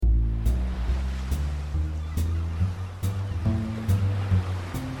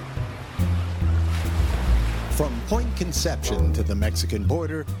From Point Conception to the Mexican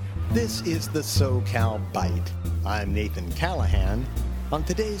border, this is the SoCal Bite. I'm Nathan Callahan. On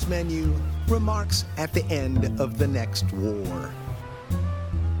today's menu, remarks at the end of the next war.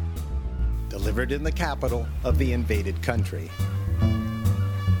 Delivered in the capital of the invaded country.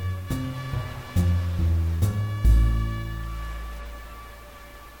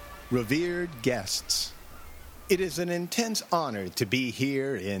 Revered guests, it is an intense honor to be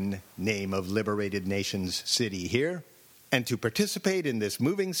here in name of Liberated Nations City here, and to participate in this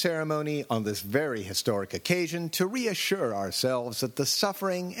moving ceremony on this very historic occasion to reassure ourselves that the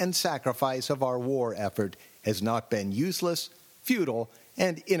suffering and sacrifice of our war effort has not been useless, futile,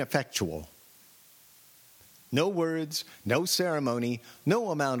 and ineffectual. No words, no ceremony,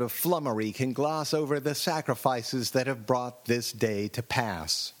 no amount of flummery can gloss over the sacrifices that have brought this day to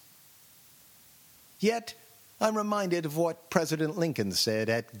pass. Yet, I'm reminded of what President Lincoln said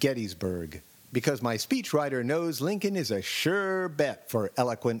at Gettysburg, because my speechwriter knows Lincoln is a sure bet for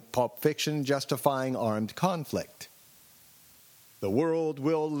eloquent pulp fiction justifying armed conflict. The world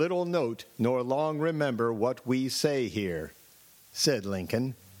will little note nor long remember what we say here, said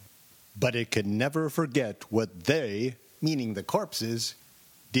Lincoln, but it can never forget what they, meaning the corpses,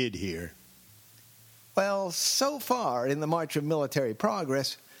 did here. Well, so far in the march of military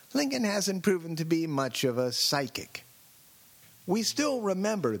progress, Lincoln hasn't proven to be much of a psychic. We still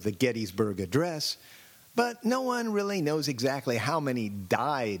remember the Gettysburg Address, but no one really knows exactly how many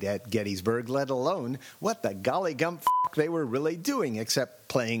died at Gettysburg, let alone what the golly gum they were really doing except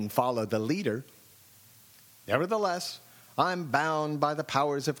playing follow the leader. Nevertheless, I'm bound by the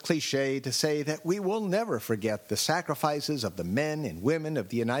powers of cliché to say that we will never forget the sacrifices of the men and women of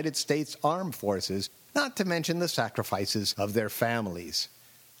the United States Armed Forces, not to mention the sacrifices of their families.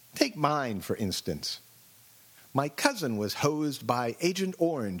 Take mine, for instance. My cousin was hosed by Agent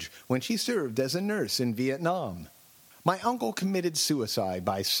Orange when she served as a nurse in Vietnam. My uncle committed suicide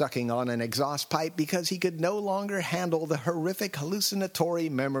by sucking on an exhaust pipe because he could no longer handle the horrific hallucinatory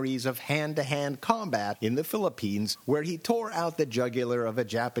memories of hand-to-hand combat in the Philippines, where he tore out the jugular of a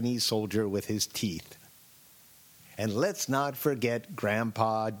Japanese soldier with his teeth. And let's not forget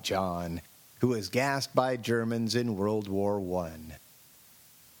Grandpa John, who was gassed by Germans in World War I.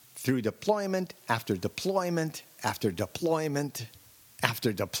 Through deployment after deployment after deployment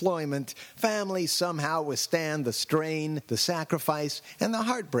after deployment, families somehow withstand the strain, the sacrifice, and the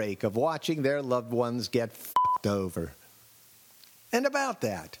heartbreak of watching their loved ones get f***ed over. And about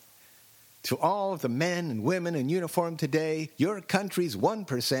that, to all of the men and women in uniform today, your country's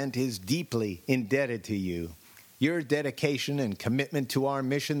 1% is deeply indebted to you. Your dedication and commitment to our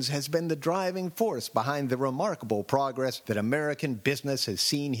missions has been the driving force behind the remarkable progress that American business has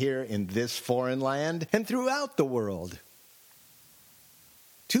seen here in this foreign land and throughout the world.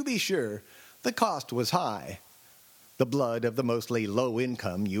 To be sure, the cost was high, the blood of the mostly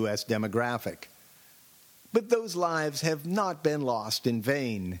low-income U.S. demographic. But those lives have not been lost in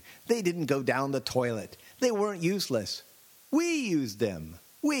vain. They didn't go down the toilet. They weren't useless. We used them.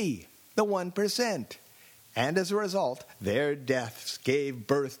 We, the 1%. And as a result, their deaths gave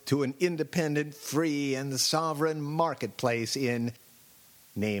birth to an independent, free, and sovereign marketplace in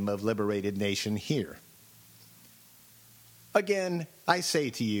name of liberated nation here. Again, I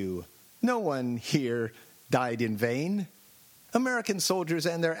say to you, no one here died in vain. American soldiers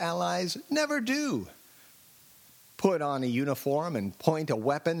and their allies never do. Put on a uniform and point a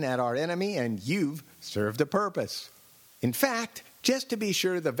weapon at our enemy, and you've served a purpose. In fact, just to be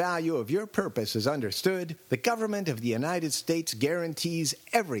sure the value of your purpose is understood, the government of the United States guarantees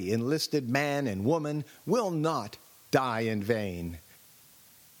every enlisted man and woman will not die in vain.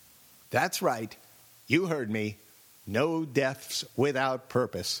 That's right. You heard me. No deaths without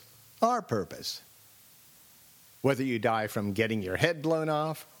purpose. Our purpose. Whether you die from getting your head blown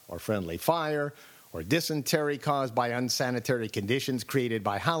off, or friendly fire, or dysentery caused by unsanitary conditions created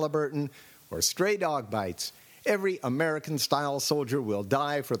by Halliburton, or stray dog bites, every American-style soldier will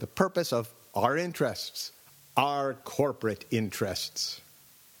die for the purpose of our interests, our corporate interests.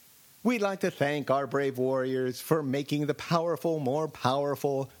 We'd like to thank our brave warriors for making the powerful more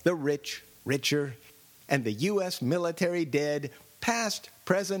powerful, the rich richer, and the U.S. military dead, past,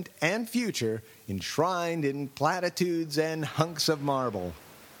 present, and future, enshrined in platitudes and hunks of marble.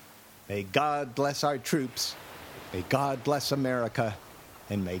 May God bless our troops, may God bless America,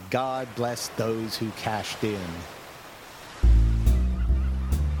 and may God bless those who cashed in.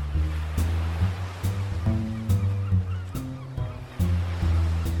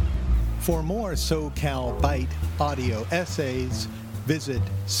 For more SoCal Bite audio essays, visit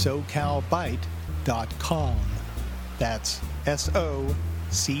SoCalBite.com. That's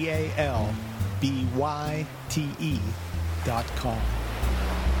SoCalBite.com. BYTE.com.